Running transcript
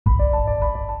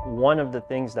One of the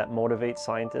things that motivates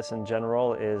scientists in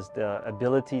general is the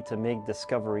ability to make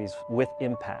discoveries with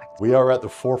impact. We are at the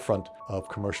forefront of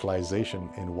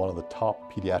commercialization in one of the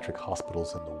top pediatric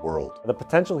hospitals in the world. The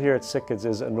potential here at SickKids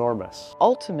is enormous.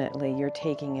 Ultimately, you're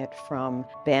taking it from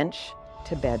bench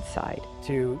to bedside.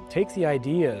 To take the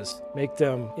ideas, make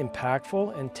them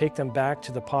impactful, and take them back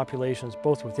to the populations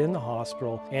both within the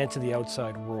hospital and to the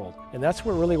outside world. And that's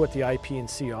what the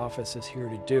IP&C office is here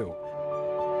to do.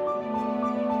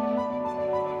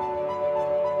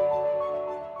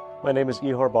 My name is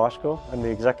Ihor Boschko. I'm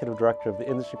the Executive Director of the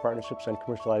Industry Partnerships and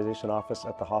Commercialization Office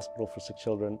at the Hospital for Sick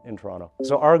Children in Toronto.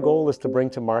 So our goal is to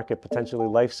bring to market potentially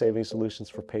life-saving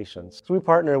solutions for patients. So we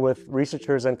partner with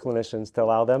researchers and clinicians to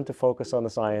allow them to focus on the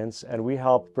science, and we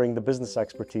help bring the business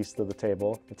expertise to the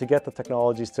table to get the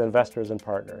technologies to investors and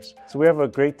partners. So we have a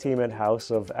great team in-house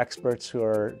of experts who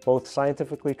are both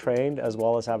scientifically trained as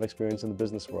well as have experience in the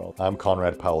business world. I'm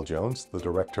Conrad Powell-Jones, the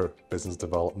Director of Business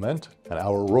Development, and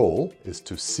our role is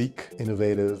to seek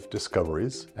innovative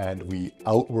discoveries and we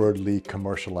outwardly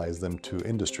commercialize them to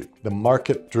industry. The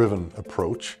market-driven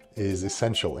approach is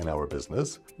essential in our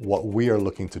business. What we are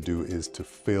looking to do is to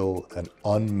fill an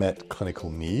unmet clinical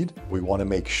need. We want to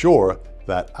make sure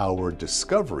that our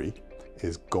discovery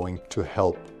is going to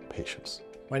help patients.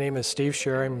 My name is Steve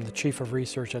Sherry. I'm the Chief of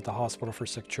Research at the Hospital for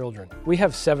Sick Children. We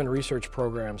have 7 research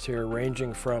programs here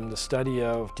ranging from the study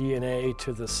of DNA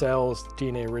to the cells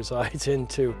DNA resides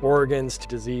into, organs to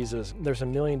diseases. There's a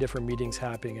million different meetings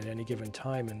happening at any given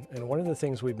time, and one of the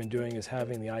things we've been doing is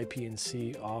having the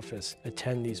IP&C office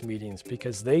attend these meetings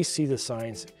because they see the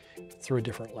science through a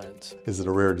different lens. Is it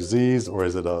a rare disease or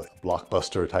is it a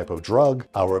blockbuster type of drug?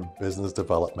 Our business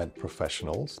development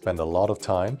professionals spend a lot of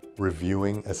time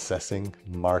reviewing, assessing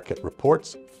market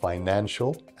reports,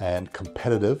 financial and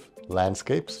competitive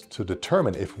landscapes to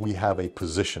determine if we have a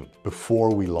position before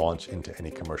we launch into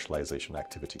any commercialization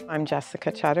activity. I'm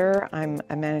Jessica Chutter. I'm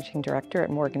a Managing Director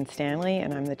at Morgan Stanley,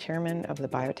 and I'm the Chairman of the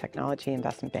Biotechnology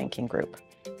Investment Banking Group.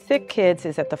 SickKids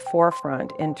is at the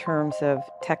forefront in terms of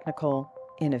technical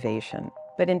innovation.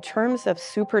 But in terms of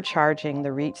supercharging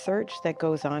the research that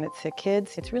goes on at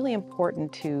SickKids, it's really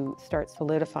important to start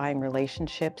solidifying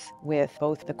relationships with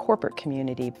both the corporate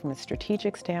community from a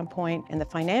strategic standpoint and the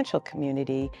financial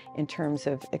community in terms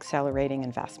of accelerating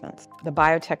investments. The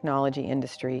biotechnology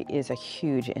industry is a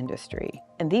huge industry,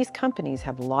 and these companies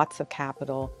have lots of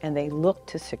capital and they look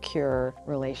to secure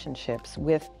relationships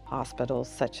with hospitals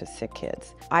such as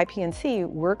SickKids. IP&C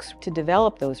works to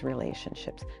develop those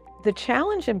relationships. The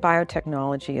challenge in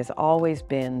biotechnology has always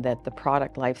been that the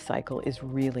product life cycle is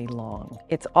really long.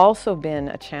 It's also been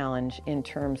a challenge in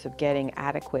terms of getting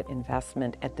adequate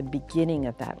investment at the beginning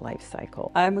of that life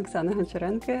cycle. I'm Oksana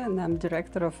Hancharenko, and I'm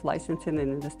Director of Licensing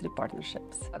and Industry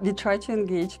Partnerships. We try to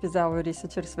engage with our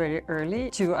researchers very early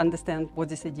to understand what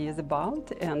this idea is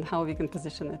about and how we can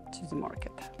position it to the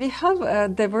market. We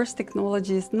have diverse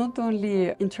technologies, not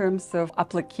only in terms of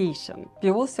application,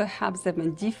 we also have them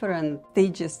in different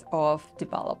stages of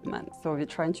development. So we're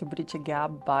trying to bridge a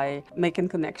gap by making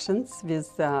connections with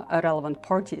relevant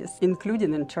parties,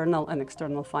 including internal and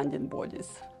external funding bodies.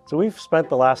 So we've spent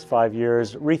the last 5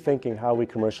 years rethinking how we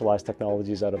commercialize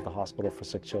technologies out of the Hospital for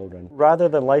Sick Children. Rather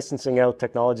than licensing out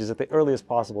technologies at the earliest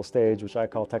possible stage, which I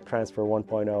call Tech Transfer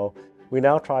 1.0, we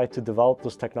now try to develop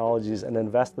those technologies and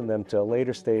invest in them to a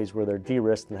later stage where they're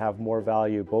de-risked and have more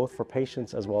value both for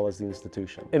patients as well as the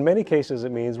institution. In many cases,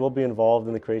 it means we'll be involved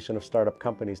in the creation of startup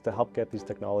companies to help get these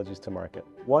technologies to market.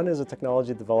 One is a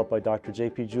technology developed by Dr.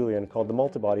 J.P. Julian called the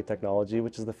multibody technology,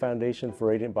 which is the foundation for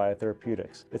radiant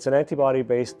biotherapeutics. It's an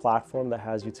antibody-based platform that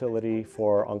has utility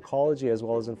for oncology as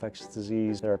well as infectious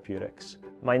disease therapeutics.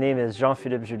 My name is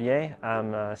Jean-Philippe Julien.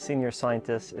 I'm a senior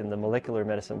scientist in the molecular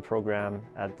medicine program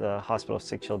at the Hospital of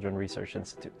Sick Children Research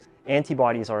Institute.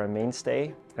 Antibodies are a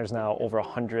mainstay. There's now over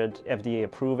 100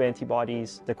 FDA-approved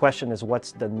antibodies. The question is,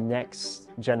 what's the next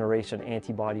generation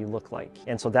antibody look like?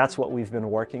 And so that's what we've been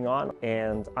working on,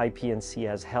 and IP&C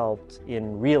has helped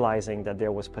in realizing that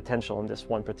there was potential in this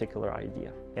one particular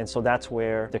idea. And so that's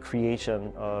where the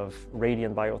creation of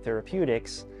radiant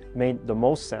biotherapeutics made the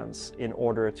most sense in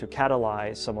order to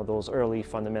catalyze some of those early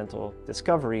fundamental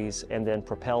discoveries and then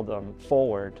propel them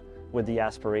forward with the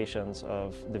aspirations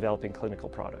of developing clinical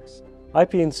products.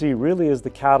 IP&C really is the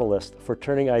catalyst for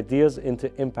turning ideas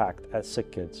into impact at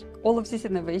SickKids. All of these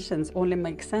innovations only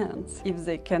make sense if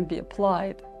they can be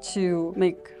applied to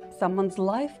make someone's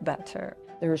life better.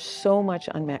 There's so much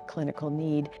unmet clinical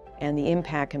need, and the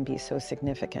impact can be so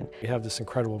significant. We have this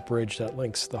incredible bridge that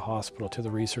links the hospital to the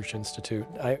research institute.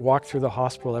 I walk through the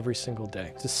hospital every single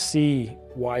day to see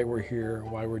why we're here,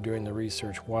 why we're doing the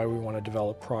research, why we want to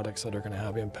develop products that are going to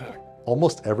have impact.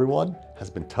 Almost everyone has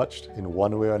been touched in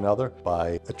one way or another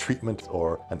by a treatment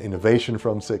or an innovation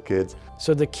from SickKids.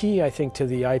 So the key, I think, to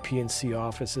the IP&C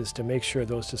office is to make sure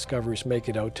those discoveries make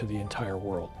it out to the entire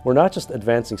world. We're not just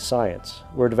advancing science,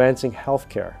 we're advancing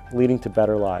healthcare, leading to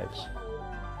better lives.